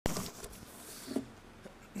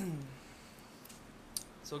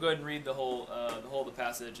So we'll go ahead and read the whole of the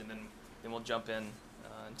passage, and then we'll jump in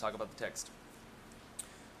and talk about the text.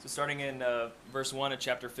 So starting in verse 1 of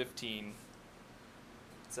chapter 15,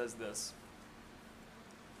 it says this.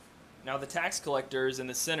 Now the tax collectors and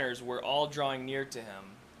the sinners were all drawing near to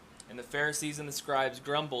him, and the Pharisees and the scribes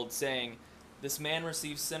grumbled, saying, "This man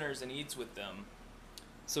receives sinners and eats with them."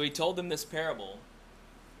 So he told them this parable.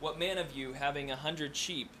 What man of you, having 100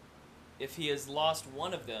 sheep, if he has lost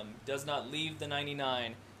one of them, does not leave the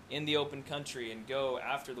 99 in the open country and go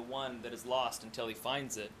after the one that is lost until he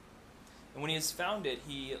finds it? And when he has found it,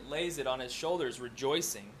 he lays it on his shoulders,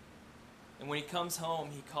 rejoicing. And when he comes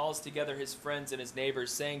home, he calls together his friends and his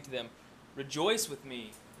neighbors, saying to them, "Rejoice with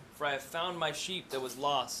me, for I have found my sheep that was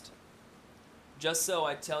lost." Just so,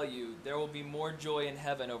 I tell you, there will be more joy in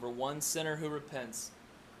heaven over one sinner who repents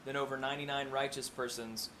than over 99 righteous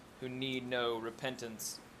persons who need no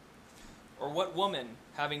repentance. Or what woman,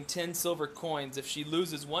 having 10 silver coins, if she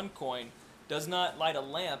loses one coin, does not light a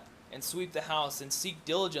lamp and sweep the house and seek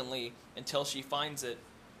diligently until she finds it?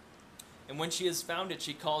 And when she has found it,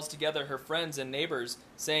 she calls together her friends and neighbors,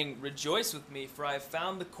 saying, "Rejoice with me, for I have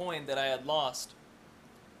found the coin that I had lost."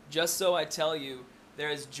 Just so, I tell you, there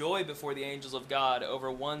is joy before the angels of God over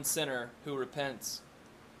one sinner who repents.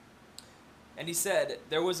 And he said,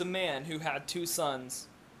 there was a man who had 2 sons.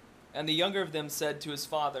 And the younger of them said to his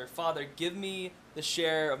father, "Father, give me the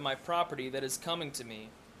share of my property that is coming to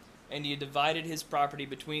me." And he divided his property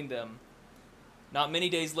between them. Not many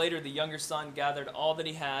days later, the younger son gathered all that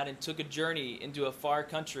he had and took a journey into a far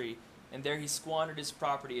country, and there he squandered his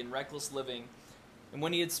property in reckless living. And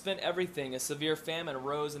when he had spent everything, a severe famine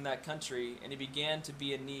arose in that country, and he began to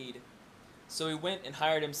be in need. So he went and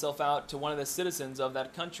hired himself out to one of the citizens of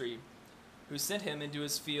that country, who sent him into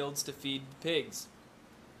his fields to feed the pigs.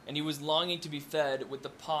 And he was longing to be fed with the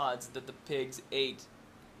pods that the pigs ate,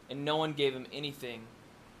 and no one gave him anything.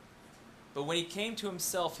 But when he came to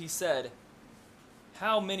himself, he said,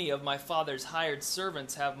 "How many of my father's hired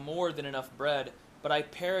servants have more than enough bread, but I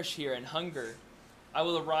perish here in hunger? I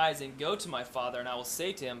will arise and go to my father, and I will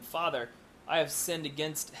say to him, 'Father, I have sinned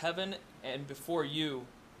against heaven and before you.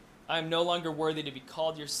 I am no longer worthy to be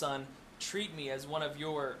called your son. Treat me as one of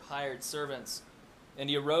your hired servants.' And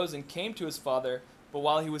he arose and came to his father. But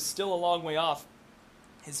while he was still a long way off,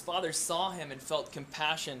 his father saw him and felt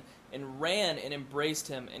compassion, and ran and embraced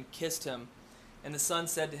him and kissed him. And the son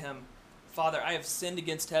said to him, 'Father, I have sinned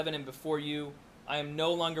against heaven and before you. I am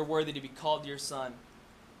no longer worthy to be called your son.'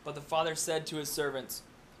 But the father said to his servants,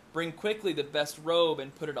 'Bring quickly the best robe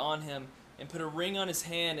and put it on him, and put a ring on his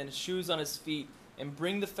hand and shoes on his feet, and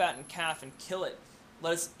bring the fattened calf and kill it.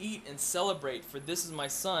 Let us eat and celebrate, for this is my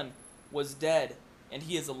son, was dead, and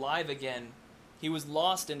he is alive again. He was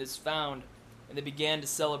lost and is found.' And they began to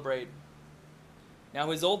celebrate. Now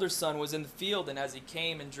his older son was in the field, and as he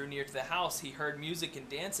came and drew near to the house, he heard music and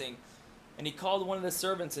dancing. And he called one of the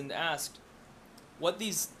servants and asked what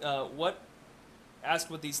these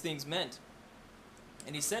things meant.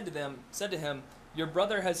 And he said to him, 'Your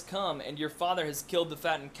brother has come, and your father has killed the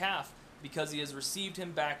fattened calf, because he has received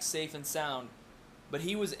him back safe and sound.' But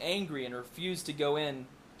he was angry and refused to go in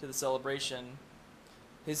to the celebration.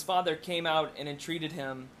 His father came out and entreated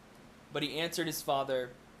him, but he answered his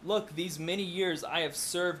father, 'Look, these many years I have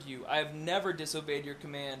served you. I have never disobeyed your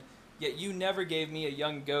command, yet you never gave me a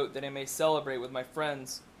young goat that I may celebrate with my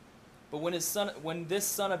friends. But when this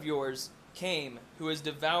son of yours came, who has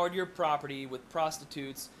devoured your property with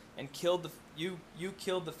prostitutes, and you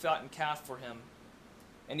killed the fattened calf for him.'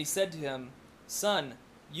 And he said to him, 'Son,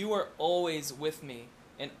 you are always with me,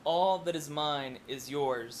 and all that is mine is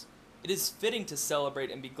yours. It is fitting to celebrate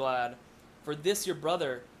and be glad, for this your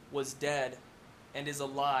brother was dead and is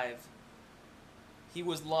alive. He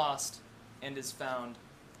was lost and is found.'"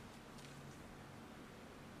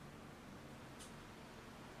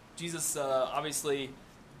 Jesus obviously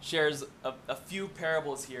shares a few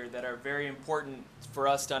parables here that are very important for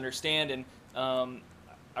us to understand, and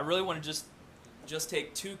I really want to just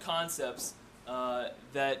take 2 concepts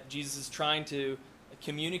that Jesus is trying to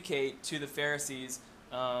communicate to the Pharisees,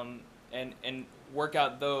 and work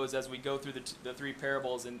out those as we go through the 3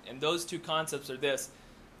 parables. And those 2 concepts are this: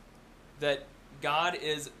 that God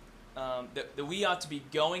is that we ought to be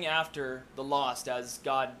going after the lost as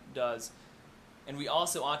God does, and we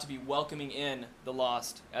also ought to be welcoming in the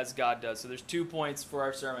lost as God does. So there's 2 points for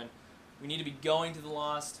our sermon. We need to be going to the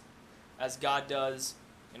lost as God does,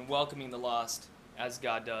 and welcoming the lost as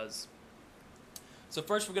God does. So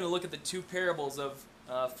first we're going to look at the 2 parables of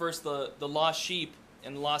first the lost sheep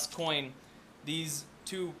and the lost coin. These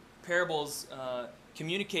 2 parables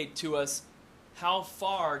communicate to us how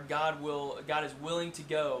far God is willing to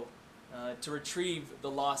go to retrieve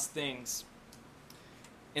the lost things.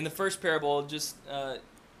 In the first parable, just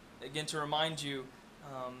again to remind you,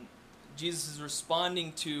 Jesus is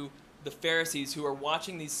responding to the Pharisees who are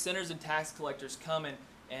watching these sinners and tax collectors come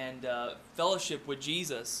and fellowship with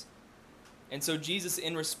Jesus. And so Jesus,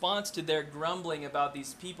 in response to their grumbling about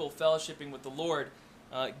these people fellowshipping with the Lord,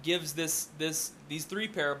 gives these three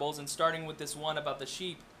parables, and starting with this one about the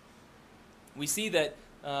sheep, we see that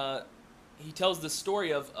he tells the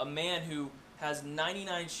story of a man who has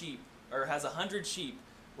 99 sheep, or has 100 sheep,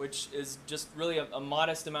 which is just really a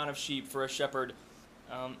modest amount of sheep for a shepherd,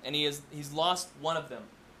 and he's lost one of them.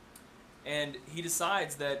 And he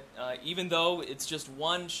decides that even though it's just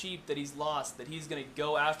one sheep that he's lost, that he's going to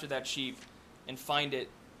go after that sheep and find it.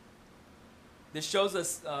 This shows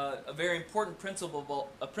us a very important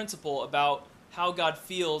principle about how God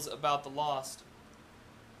feels about the lost.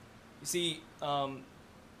 You see, when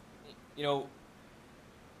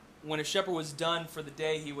a shepherd was done for the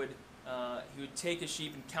day, he would take his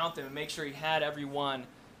sheep and count them and make sure he had every one.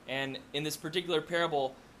 And in this particular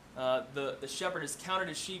parable, the shepherd has counted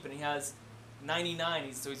his sheep and he has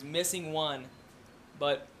 99, so he's missing one.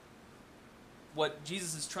 But what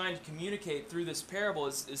Jesus is trying to communicate through this parable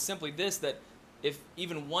is simply this, that if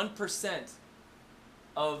even 1%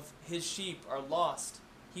 of his sheep are lost,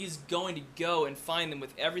 he's going to go and find them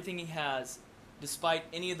with everything he has, despite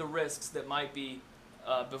any of the risks that might be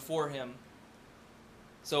before him.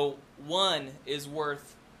 So one is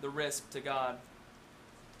worth the risk to God.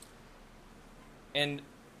 And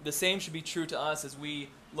the same should be true to us as we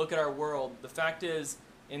look at our world. The fact is,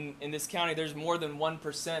 in this county, there's more than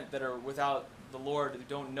 1% that are without the Lord, who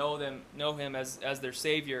don't know him as their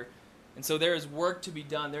Savior. And so there is work to be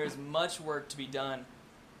done. There is much work to be done.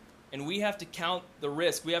 And we have to count the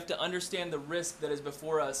risk. We have to understand the risk that is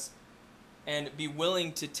before us and be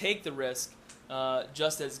willing to take the risk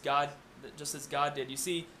just as God did. You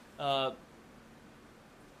see, the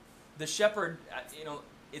shepherd,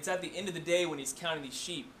 it's at the end of the day when he's counting these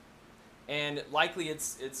sheep. And likely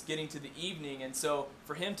it's getting to the evening. And so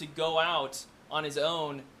for him to go out on his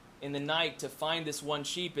own in the night to find this one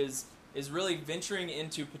sheep is really venturing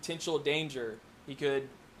into potential danger. He could,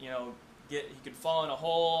 he could fall in a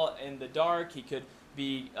hole in the dark. He could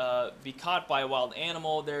be caught by a wild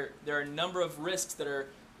animal. There are a number of risks that are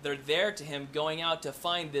there to him going out to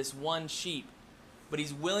find this one sheep. But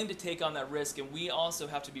he's willing to take on that risk, and we also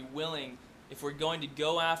have to be willing, if we're going to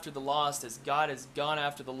go after the lost as God has gone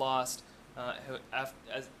after the lost,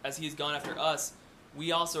 as He's gone after us,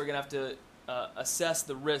 we also are going to have to assess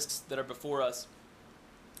the risks that are before us.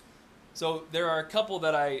 So there are a couple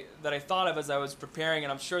that I thought of as I was preparing,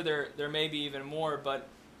 and I'm sure there may be even more. But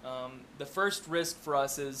the first risk for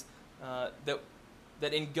us is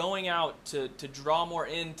that in going out to draw more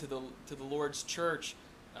into the Lord's church,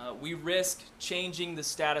 we risk changing the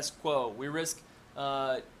status quo. We risk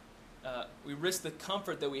the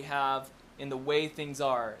comfort that we have in the way things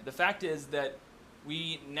are. The fact is that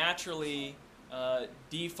we naturally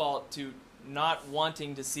default to not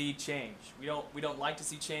wanting to see change. We don't like to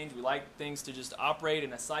see change. We like things to just operate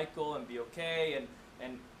in a cycle and be okay,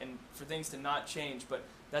 and for things to not change. But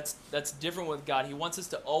that's different with God. He wants us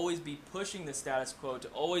to always be pushing the status quo, to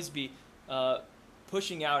always be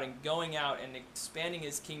pushing out and going out and expanding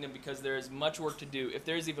His kingdom, because there is much work to do. If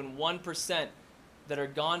there's even 1% that are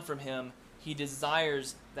gone from Him, He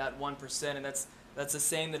desires that 1%, and that's the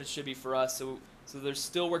same that it should be for us. So there's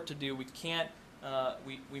still work to do. We can't.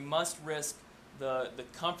 We must risk the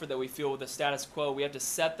comfort that we feel with the status quo. We have to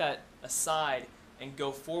set that aside and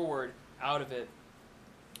go forward out of it.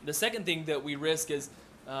 The second thing that we risk is,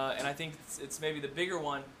 and I think it's maybe the bigger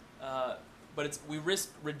one, but we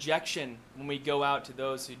risk rejection when we go out to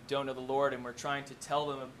those who don't know the Lord and we're trying to tell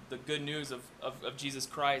them the good news of Jesus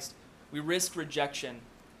Christ. We risk rejection,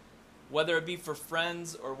 whether it be for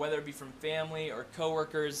friends or whether it be from family or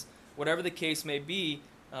coworkers, whatever the case may be,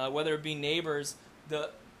 whether it be neighbors. The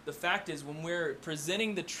fact is, when we're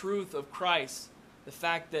presenting the truth of Christ, the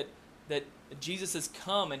fact that Jesus has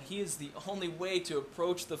come and He is the only way to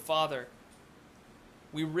approach the Father,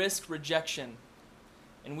 we risk rejection.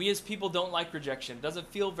 And we as people don't like rejection. It doesn't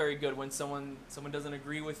feel very good when someone doesn't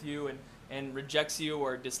agree with you and rejects you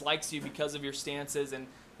or dislikes you because of your stances. And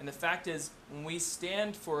the fact is, when we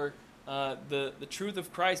stand for the truth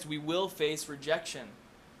of Christ, we will face rejection.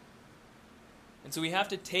 And so we have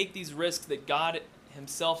to take these risks that God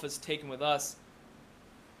Himself has taken with us.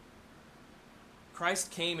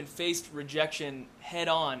 Christ came and faced rejection head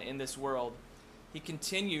on in this world. He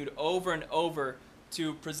continued over and over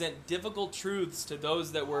to present difficult truths to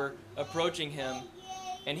those that were approaching Him.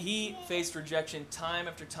 And he faced rejection time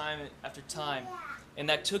after time after time. And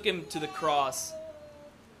that took him to the cross.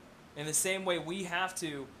 In the same way, we have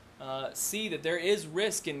to see that there is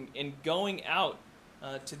risk in going out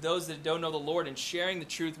to those that don't know the Lord and sharing the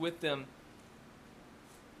truth with them.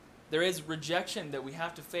 There is rejection that we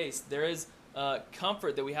have to face. There is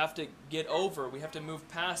comfort that we have to get over. We have to move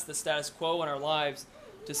past the status quo in our lives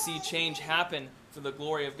to see change happen for the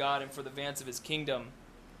glory of God and for the advance of His kingdom.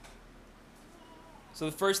 So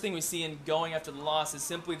the first thing we see in going after the lost is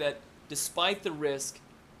simply that despite the risk,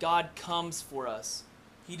 God comes for us.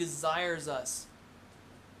 He desires us.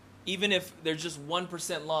 Even if there's just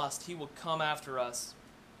 1% lost, He will come after us.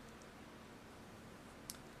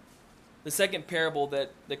 The second parable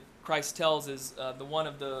that Christ tells is the one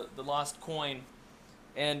of the lost coin.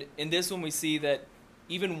 And in this one we see that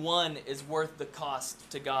even one is worth the cost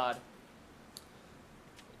to God.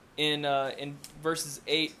 In verse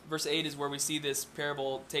 8 is where we see this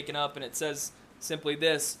parable taken up, and it says simply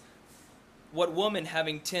this: "What woman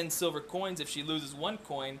having 10 silver coins, if she loses one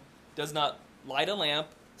coin, does not light a lamp,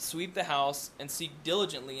 sweep the house, and seek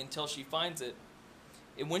diligently until she finds it?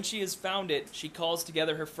 And when she has found it, she calls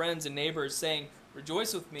together her friends and neighbors, saying,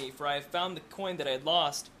 'Rejoice with me, for I have found the coin that I had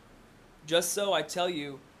lost.' Just so, I tell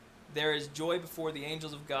you, there is joy before the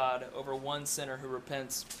angels of God over one sinner who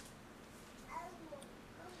repents."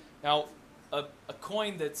 Now, a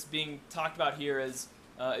coin that's being talked about here is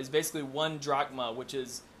basically 1 drachma, which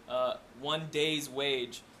is 1 day's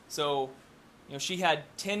wage. So, she had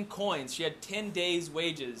 10 coins. She had 10 days'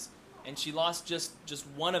 wages, and she lost just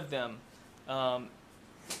one of them.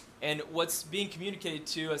 And what's being communicated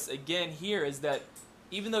to us again here is that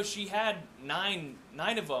even though she had nine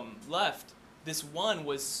of them left, this one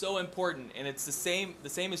was so important, and it's the same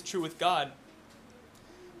is true with God.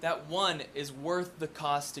 That one is worth the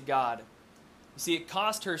cost to God. You see, it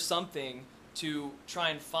cost her something to try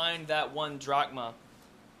and find that 1 drachma.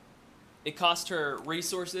 It cost her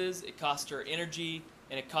resources, it cost her energy,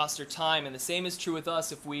 and it cost her time. And the same is true with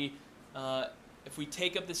us if we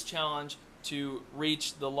take up this challenge to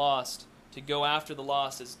reach the lost, to go after the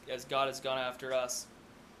lost as God has gone after us.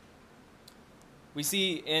 We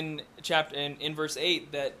see in verse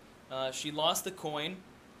 8 that she lost the coin,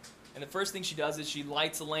 and the first thing she does is she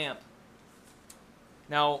lights a lamp.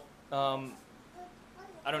 Now,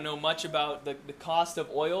 I don't know much about the cost of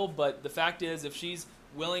oil, but the fact is, if she's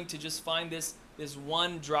willing to just find this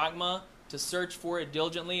 1 drachma, to search for it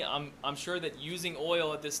diligently, I'm sure that using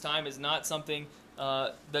oil at this time is not something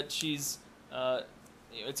that she's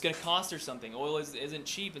it's going to cost her something. Oil isn't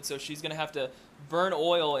cheap, and so she's going to have to burn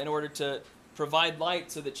oil in order to provide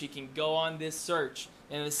light so that she can go on this search.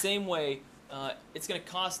 And in the same way, it's going to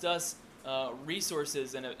cost us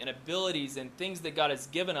resources and abilities and things that God has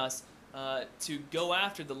given us to go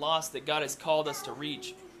after the lost that God has called us to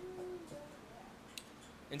reach.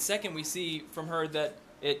 And second, we see from her that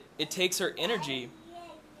it takes her energy.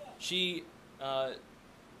 She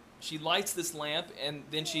lights this lamp, and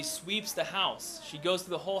then she sweeps the house. She goes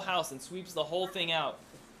through the whole house and sweeps the whole thing out.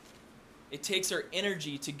 It takes her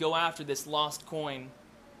energy to go after this lost coin.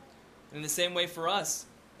 And in the same way for us,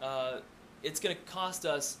 it's going to cost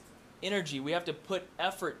us energy. We have to put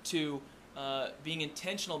effort to being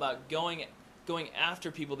intentional about going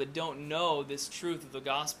after people that don't know this truth of the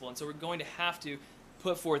gospel. And so we're going to have to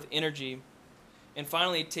put forth energy. And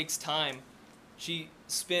finally, it takes time. She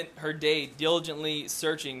spent her day diligently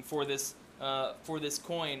searching for this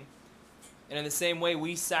coin. And in the same way,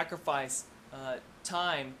 we sacrifice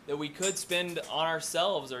time that we could spend on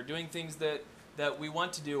ourselves or doing things that we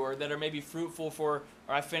want to do or that are maybe fruitful for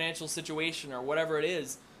our financial situation or whatever it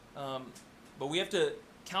is. But we have to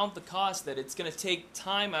count the cost that it's going to take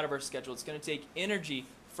time out of our schedule. It's going to take energy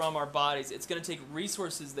from our bodies. It's going to take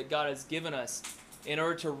resources that God has given us in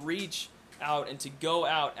order to reach out and to go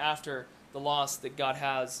out after the lost that God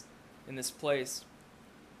has in this place.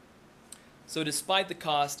 So despite the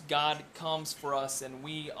cost, God comes for us, and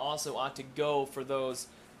we also ought to go for those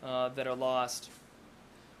that are lost.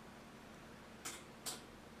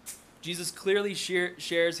 Jesus clearly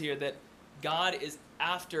shares here that God is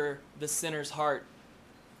after the sinner's heart.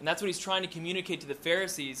 And that's what he's trying to communicate to the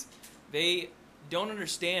Pharisees. They don't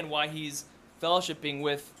understand why he's fellowshipping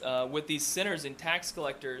with these sinners and tax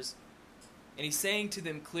collectors. And he's saying to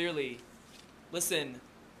them clearly, listen,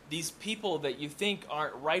 these people that you think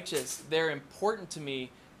aren't righteous, they're important to me,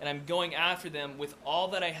 and I'm going after them with all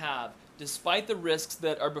that I have, despite the risks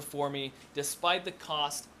that are before me, despite the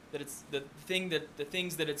cost that it's the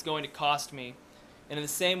things that it's going to cost me. And in the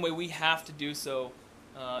same way, we have to do so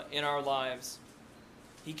in our lives.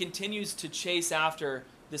 He continues to chase after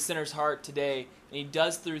the sinner's heart today, and he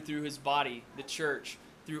does through his body, the church.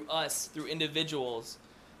 through us, through individuals.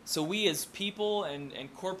 So we as people and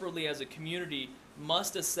corporately as a community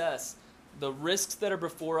must assess the risks that are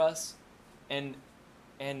before us and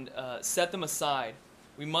set them aside.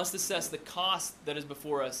 We must assess the cost that is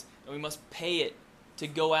before us, and we must pay it to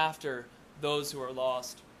go after those who are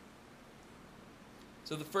lost.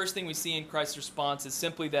 So the first thing we see in Christ's response is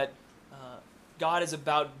simply that God is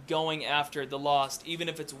about going after the lost, even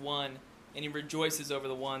if it's one, and he rejoices over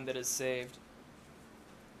the one that is saved.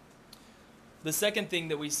 The second thing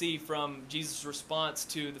that we see from Jesus' response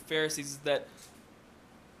to the Pharisees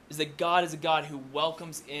is that God is a God who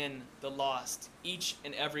welcomes in the lost, each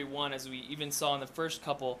and every one, as we even saw in the first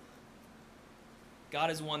couple.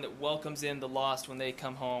 God is one that welcomes in the lost when they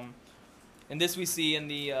come home. And this we see in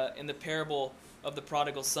the parable of the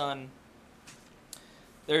prodigal son.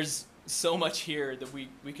 There's so much here that we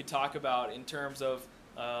could talk about in terms of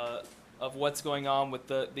what's going on with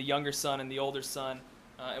the younger son and the older son,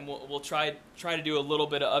 and we'll try to do a little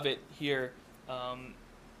bit of it here.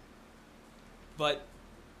 But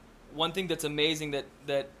one thing that's amazing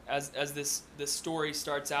that as this story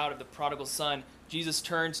starts out of the prodigal son, Jesus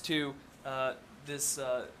turns to the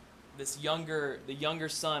younger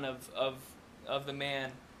son of the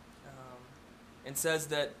man, and says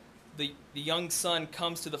that the young son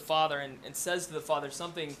comes to the father and says to the father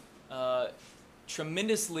something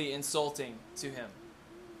tremendously insulting to him.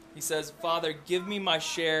 He says, "Father, give me my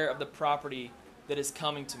share of the property that is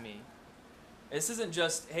coming to me." This isn't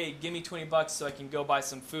just, "Hey, give me $20 so I can go buy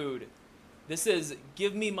some food." This is,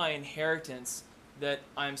 "Give me my inheritance that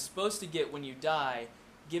I'm supposed to get when you die.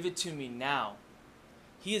 Give it to me now."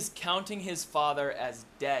 He is counting his father as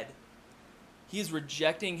dead. He is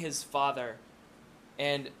rejecting his father,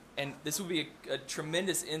 and this would be a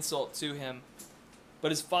tremendous insult to him.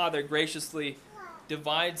 But his father graciously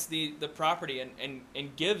divides the property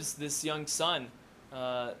and gives this young son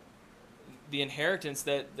the inheritance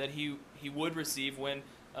that he would receive when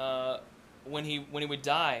he would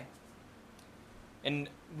die. And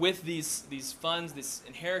with these funds, this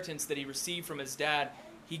inheritance that he received from his dad,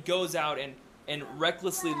 he goes out and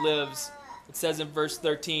recklessly lives. It says in verse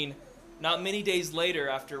 13, "Not many days later,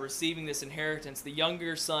 after receiving this inheritance, the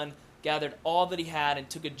younger son gathered all that he had and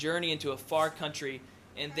took a journey into a far country,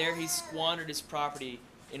 and there he squandered his property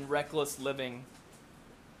in reckless living.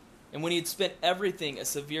 And when he had spent everything, a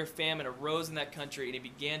severe famine arose in that country, and he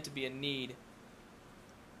began to be in need."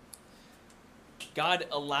 God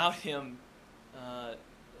allowed him,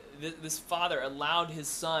 this father allowed his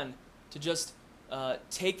son to just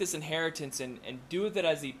take this inheritance and do with it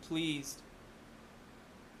as he pleased.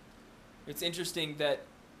 It's interesting that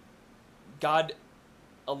God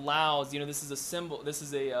allows, this is a symbol, this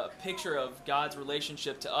is a picture of God's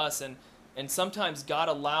relationship to us, and sometimes God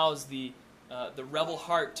allows the rebel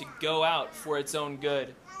heart to go out for its own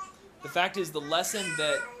good. The fact is, the lesson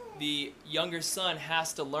that the younger son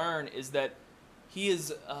has to learn is that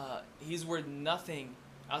he's worth nothing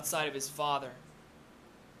outside of his father.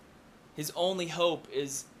 His only hope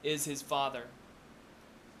is his father,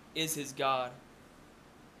 is his God.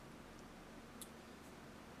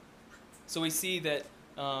 So we see that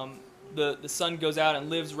the son goes out and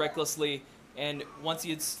lives recklessly, and once he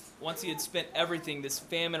had spent everything, this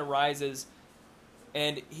famine arises,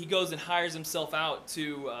 and he goes and hires himself out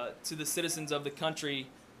to the citizens of the country,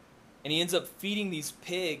 and he ends up feeding these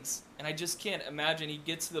pigs. And I just can't imagine. He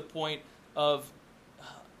gets to the point of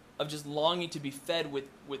just longing to be fed with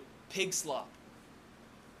pig slop.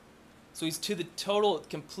 So he's to the total,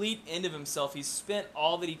 complete end of himself. He's spent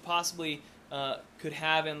all that he possibly could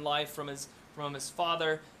have in life from his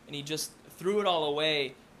father, and he just threw it all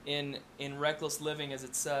away in reckless living, as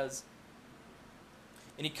it says.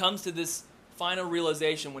 And he comes to this final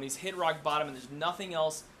realization when he's hit rock bottom and there's nothing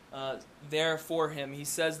else there for him. He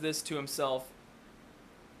says this to himself: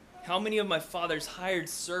 "How many of my father's hired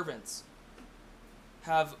servants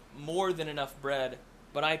have more than enough bread,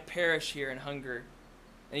 but I perish here in hunger?"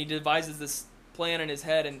 And he devises this plan in his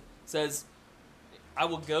head and says, "I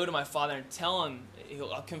will go to my father and tell him,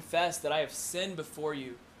 I'll confess that I have sinned before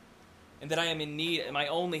you and that I am in need, and my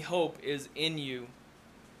only hope is in you."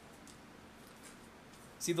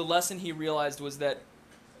 See, the lesson he realized was that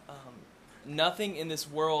nothing in this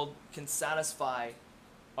world can satisfy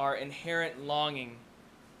our inherent longing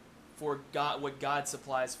for God, what God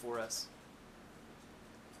supplies for us.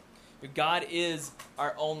 But God is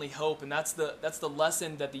our only hope, and that's the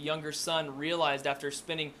lesson that the younger son realized after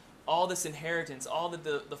spending all this inheritance, all that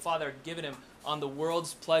the father had given him on the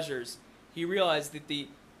world's pleasures. He realized that the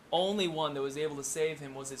only one that was able to save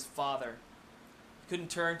him was his father. He couldn't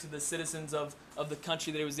turn to the citizens of the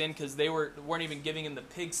country that he was in because they weren't even giving him the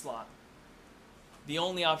pig slop. the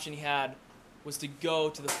only option he had was to go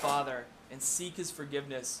to the Father and seek his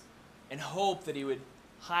forgiveness and hope that he would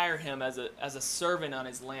hire him as a servant on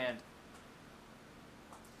his land.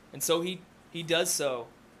 And so he does so.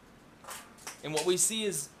 And what we see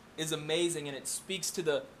is amazing, and it speaks to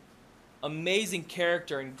the amazing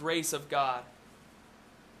character and grace of God.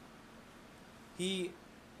 He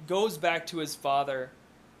goes back to his father,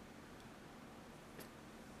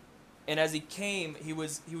 and as he came, he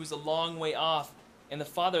was a long way off, and the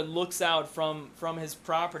father looks out from his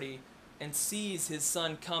property and sees his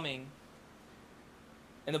son coming.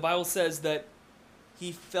 And the Bible says that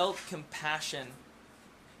he felt compassion.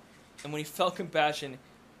 And when he felt compassion,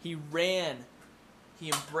 he ran,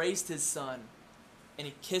 he embraced his son, and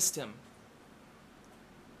he kissed him.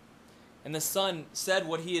 And the son said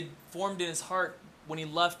what he had formed in his heart when he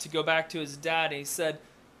left to go back to his dad. And he said,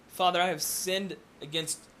 "Father, I have sinned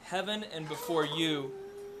against heaven and before you,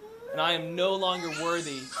 and I am no longer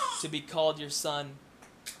worthy to be called your son."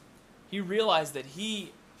 He realized that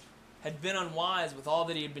he had been unwise with all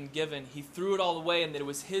that he had been given. He threw it all away, and that it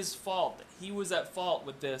was his fault, that he was at fault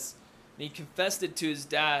with this. And he confessed it to his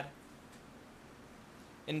dad.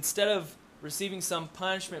 And instead of receiving some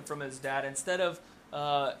punishment from his dad, instead of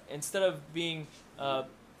being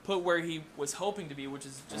put where he was hoping to be, which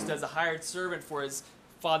is just as a hired servant for his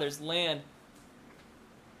father's land,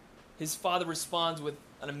 his father responds with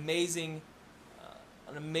an amazing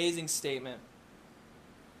statement.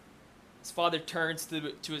 His father turns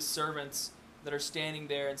to his servants that are standing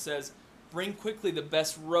there and says, "Bring quickly the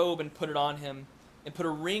best robe and put it on him, and put a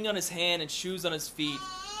ring on his hand and shoes on his feet,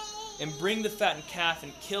 and bring the fattened calf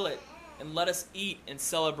and kill it, and let us eat and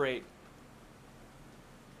celebrate."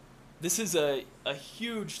 This is a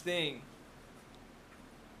huge thing.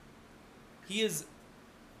 The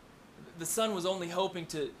son was only hoping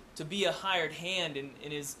to be a hired hand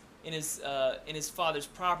in his father's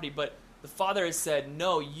property, but the father has said,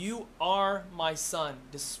 "No, you are my son.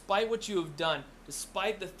 Despite what you have done,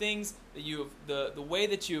 despite the things that the way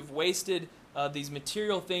that you have wasted these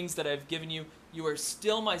material things that I've given you, you are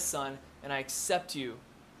still my son, and I accept you."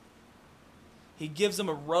 He gives him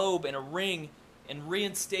a robe and a ring and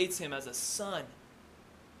reinstates him as a son,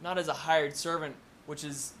 not as a hired servant, which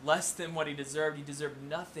is less than what he deserved. He deserved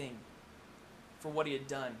nothing for what he had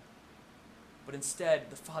done. But instead,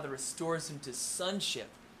 the father restores him to sonship.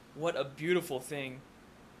 What a beautiful thing.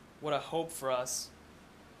 What a hope for us.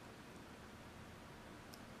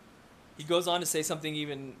 He goes on to say something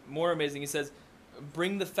even more amazing. He says,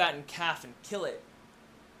 "Bring the fattened calf and kill it."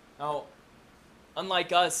 Now,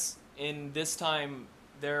 unlike us in this time,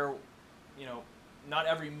 not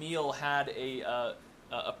every meal had a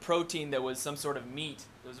protein that was some sort of meat.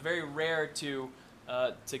 It was very rare to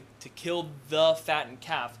kill the fattened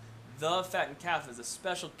calf. The fattened calf is a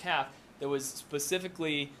special calf that was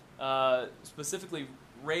specifically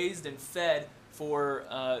raised and fed for,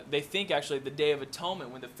 they think actually, the Day of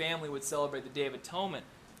Atonement, when the family would celebrate the Day of Atonement.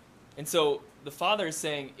 And so the father is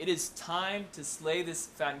saying, "It is time to slay this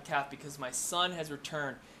fattened calf because my son has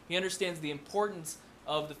returned." He understands the importance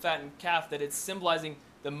of the fattened calf, that it's symbolizing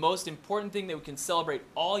the most important thing that we can celebrate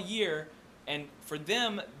all year. And for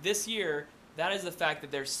them, this year, that is the fact that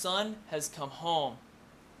their son has come home.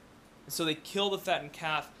 And so they kill the fattened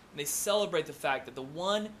calf, and they celebrate the fact that the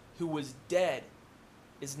one who was dead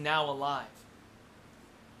is now alive.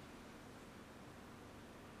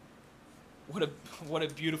 What a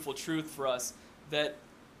beautiful truth for us, that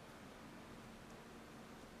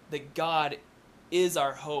God is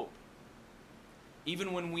our hope.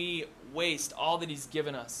 Even when we waste all that he's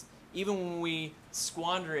given us, even when we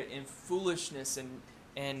squander it in foolishness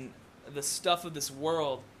and the stuff of this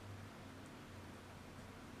world,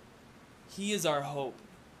 he is our hope.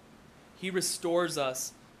 He restores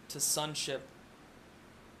us to sonship.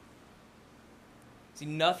 See,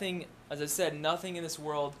 nothing, as I said, nothing in this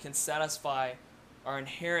world can satisfy our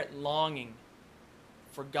inherent longing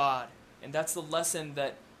for God. And that's the lesson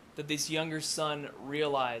that this younger son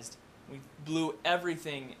realized. We blew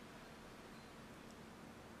everything.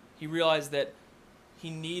 He realized that he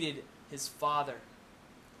needed his father.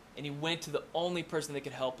 And he went to the only person that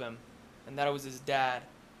could help him, and that was his dad.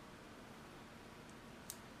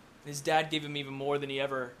 His dad gave him even more than he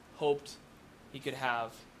ever hoped he could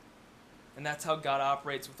have. And that's how God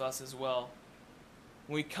operates with us as well.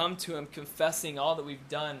 When we come to him confessing all that we've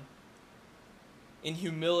done in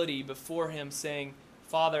humility before him, saying,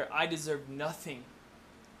 "Father, I deserve nothing,"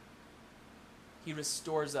 he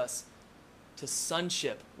restores us to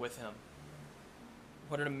sonship with him.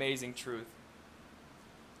 What an amazing truth.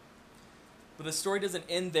 But the story doesn't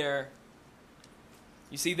end there.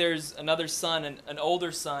 You see, there's another son, an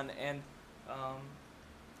older son, and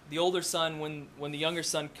the older son, when the younger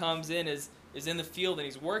son comes in, is in the field and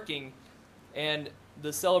he's working, and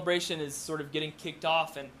the celebration is sort of getting kicked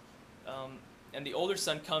off, and the older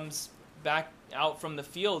son comes back out from the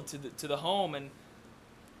field to the home, and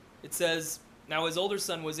it says, "Now his older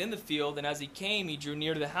son was in the field, and as he came, he drew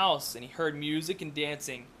near to the house, and he heard music and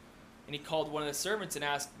dancing, and he called one of the servants and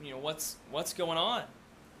asked, what's going on?"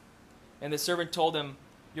 And the servant told him,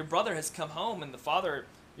 "Your brother has come home, and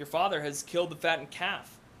your father has killed the fattened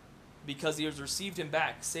calf, because he has received him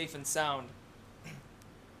back safe and sound."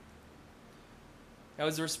 Now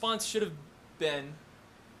his response should have been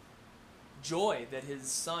joy that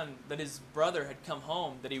his brother had come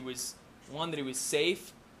home, that he was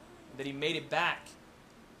safe, that he made it back.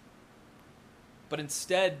 But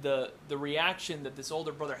instead, the reaction that this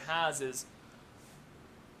older brother has is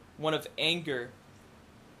one of anger.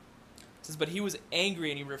 It says, "But he was angry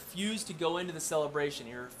and he refused to go into the celebration."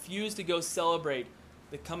 He refused to go celebrate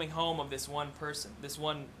the coming home of this one person, this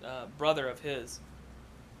one brother of his.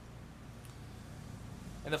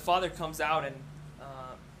 And the father comes out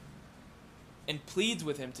and pleads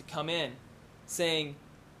with him to come in, saying,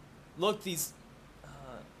 "Look, these."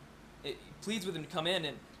 It pleads with him to come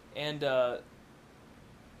in, and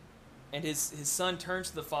his son turns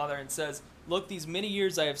to the father and says, "Look, these many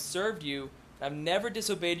years I have served you, and I've never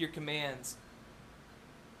disobeyed your commands,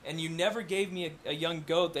 and you never gave me a young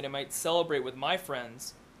goat that I might celebrate with my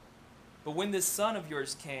friends. But when this son of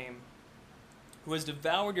yours came, who has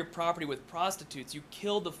devoured your property with prostitutes, you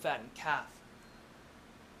killed the fattened calf."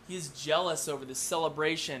 He is jealous over the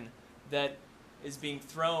celebration that is being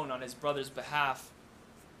thrown on his brother's behalf.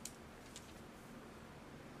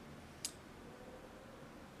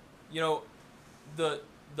 The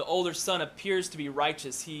older son appears to be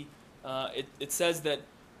righteous. It says that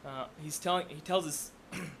he tells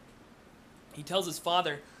his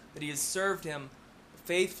father that he has served him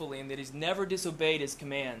faithfully and that he's never disobeyed his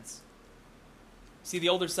commands. See, the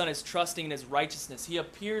older son is trusting in his righteousness. He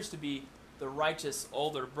appears to be the righteous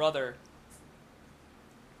older brother.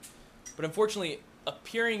 But unfortunately,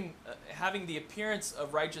 having the appearance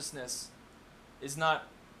of righteousness is not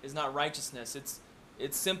righteousness.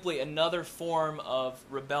 It's simply another form of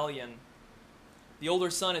rebellion. The older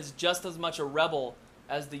son is just as much a rebel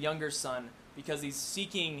as the younger son, because he's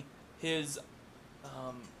seeking his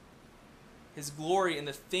glory in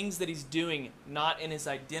the things that he's doing, not in his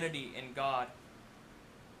identity in God.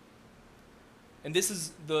 And this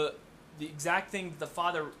is the exact thing that the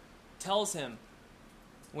father tells him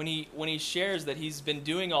when he shares that he's been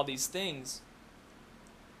doing all these things.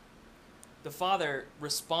 The father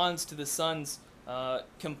responds to the son's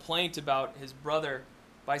complaint about his brother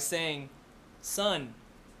by saying, "Son,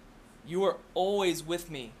 you are always with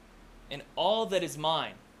me, and all that is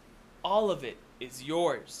mine, all of it is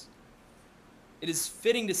yours. It is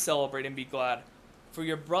fitting to celebrate and be glad, for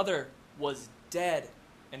your brother was dead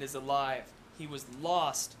and is alive. He was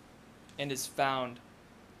lost and is found."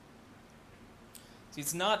 See,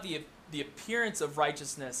 it's not the appearance of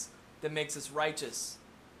righteousness that makes us righteous.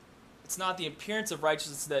 It's not the appearance of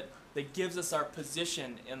righteousness that gives us our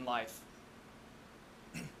position in life.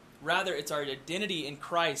 Rather, it's our identity in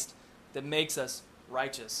Christ that makes us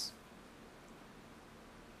righteous.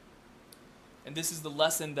 And this is the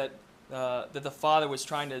lesson that the father was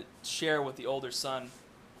trying to share with the older son.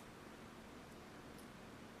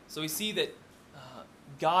 So we see that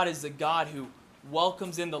God is the God who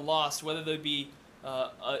welcomes in the lost, whether they be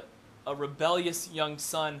a rebellious young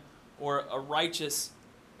son or a righteous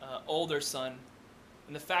older son.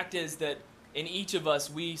 And the fact is that in each of us,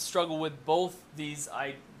 we struggle with both these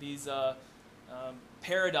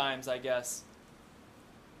paradigms, I guess.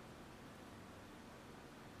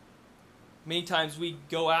 Many times we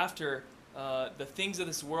go after the things of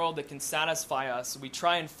this world that can satisfy us. We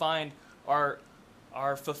try and find our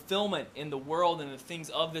fulfillment in the world and the things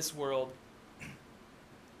of this world.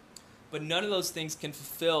 But none of those things can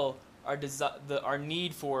fulfill our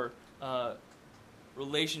need for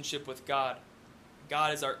relationship with God.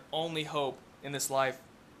 God is our only hope in this life.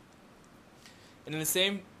 And in the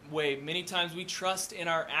same way, many times we trust in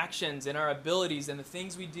our actions, in our abilities, and the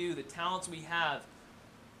things we do, the talents we have,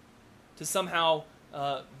 to somehow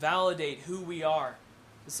validate who we are,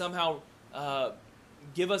 to somehow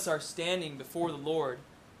give us our standing before the Lord.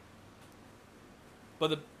 But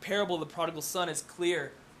the parable of the prodigal son is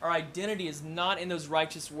clear. Our identity is not in those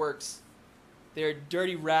righteous works. They are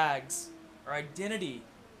dirty rags. Our identity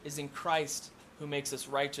is in Christ, who makes us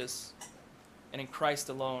righteous, and in Christ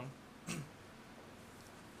alone.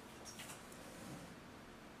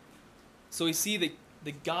 So we see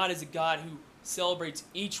that God is a God who celebrates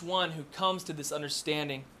each one who comes to this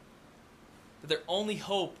understanding. that their only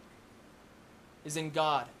hope is in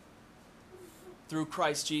God through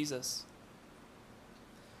Christ Jesus.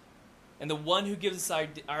 And the one who gives us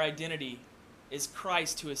our identity is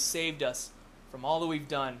Christ, who has saved us from all that we've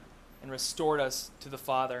done and restored us to the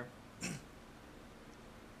Father.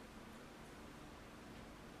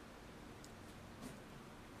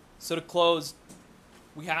 So to close,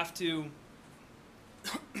 we have to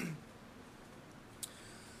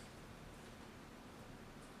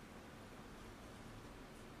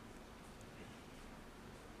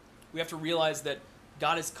realize that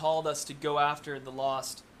God has called us to go after the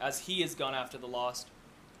lost as He has gone after the lost.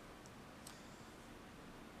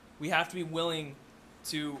 We have to be willing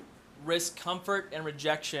to risk comfort and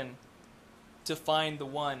rejection to find the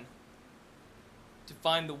one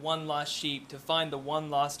lost sheep, to find the one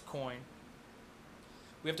lost coin.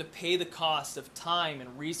 We have to pay the cost of time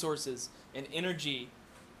and resources and energy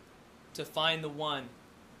to find the one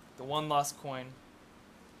lost coin.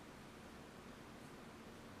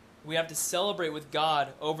 We have to celebrate with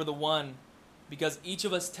God over the one, because each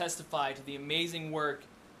of us testify to the amazing work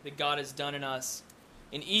that God has done in us.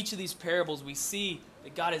 In each of these parables, we see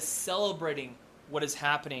that God is celebrating what is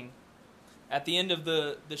happening. At the end of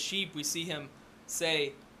the sheep, we see Him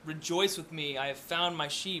say, "Rejoice with me, I have found my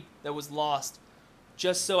sheep that was lost.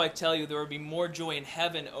 Just so I tell you, there will be more joy in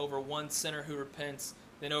heaven over one sinner who repents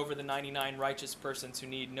than over the 99 righteous persons who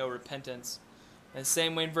need no repentance." In the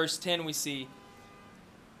same way, in verse 9 we see,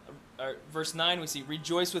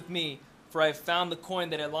 "Rejoice with me, for I have found the coin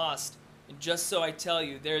that I lost. And just so I tell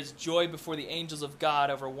you, there is joy before the angels of God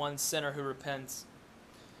over one sinner who repents."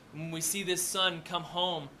 When we see this son come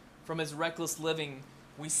home from his reckless living,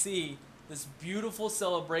 we see this beautiful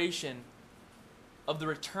celebration of the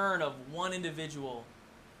return of one individual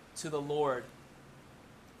to the Lord.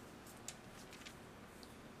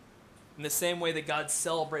 In the same way that God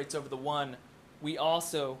celebrates over the one, we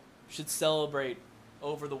also should celebrate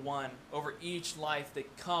over the one, over each life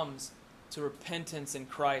that comes to repentance in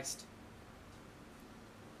Christ.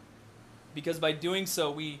 Because by doing so,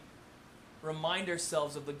 we remind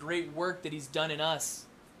ourselves of the great work that He's done in us.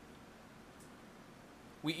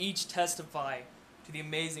 We each testify to the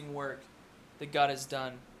amazing work that God has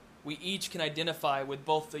done. We each can identify with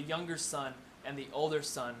both the younger son and the older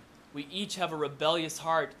son. We each have a rebellious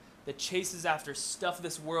heart that chases after stuff of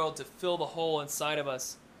this world to fill the hole inside of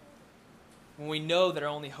us, when we know that our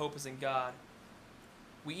only hope is in God.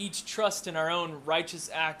 We each trust in our own righteous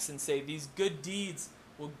acts and say, "These good deeds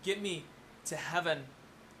will get me to heaven."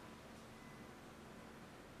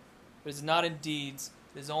 But it is not in deeds,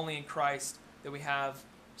 it is only in Christ that we have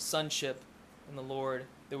sonship in the Lord,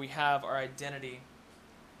 that we have our identity.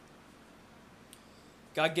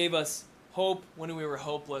 God gave us hope when we were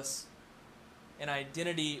hopeless, and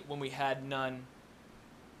identity when we had none.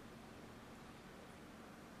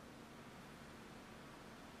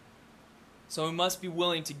 So we must be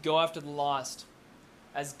willing to go after the lost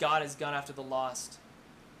as God has gone after the lost.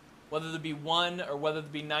 Whether there be one or whether there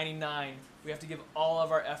be 99, we have to give all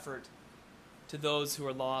of our effort to those who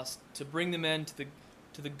are lost, to bring them in to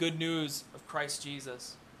the good news of Christ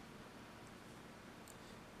Jesus.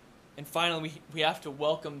 And finally, we have to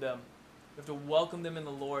welcome them. We have to welcome them in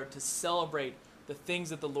the Lord, to celebrate the things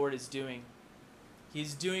that the Lord is doing. He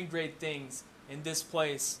is doing great things in this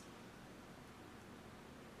place.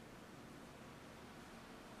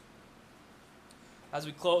 As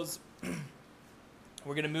we close,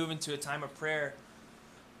 we're going to move into a time of prayer.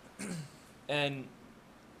 And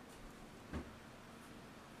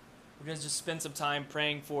we're going to just spend some time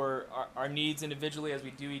praying for our needs individually, as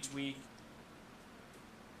we do each week,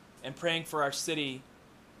 and praying for our city,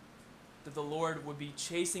 that the Lord would be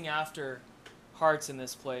chasing after hearts in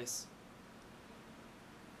this place.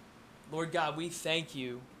 Lord God, we thank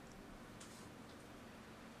You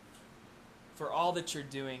for all that You're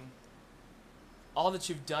doing, all that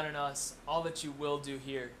You've done in us, all that You will do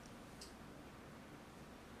here.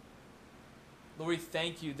 Lord, we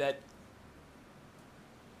thank You that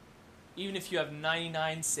even if You have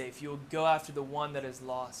 99 safe, You will go after the one that is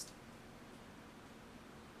lost.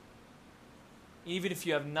 Even if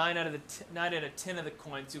You have 9 out of 10 of the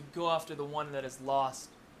coins, You'll go after the one that is lost.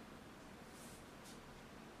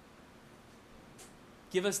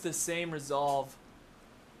 Give us the same resolve.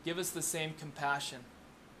 Give us the same compassion.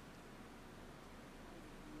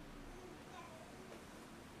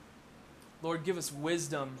 Lord, give us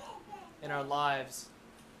wisdom in our lives.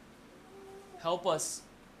 Help us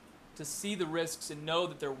to see the risks and know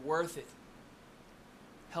that they're worth it.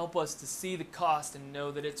 Help us to see the cost and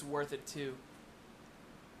know that it's worth it too.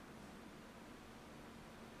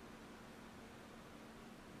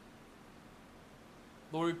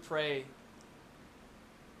 Lord, we pray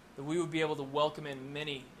that we would be able to welcome in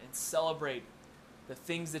many and celebrate the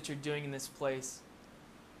things that you're doing in this place.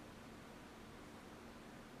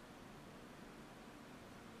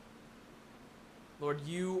 Lord,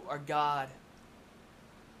 you are God.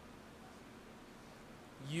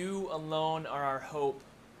 You alone are our hope.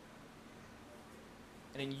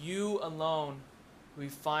 And in you alone we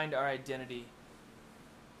find our identity.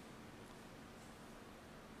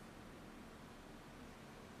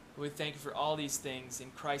 We thank you for all these things.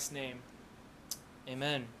 In Christ's name,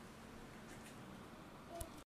 amen.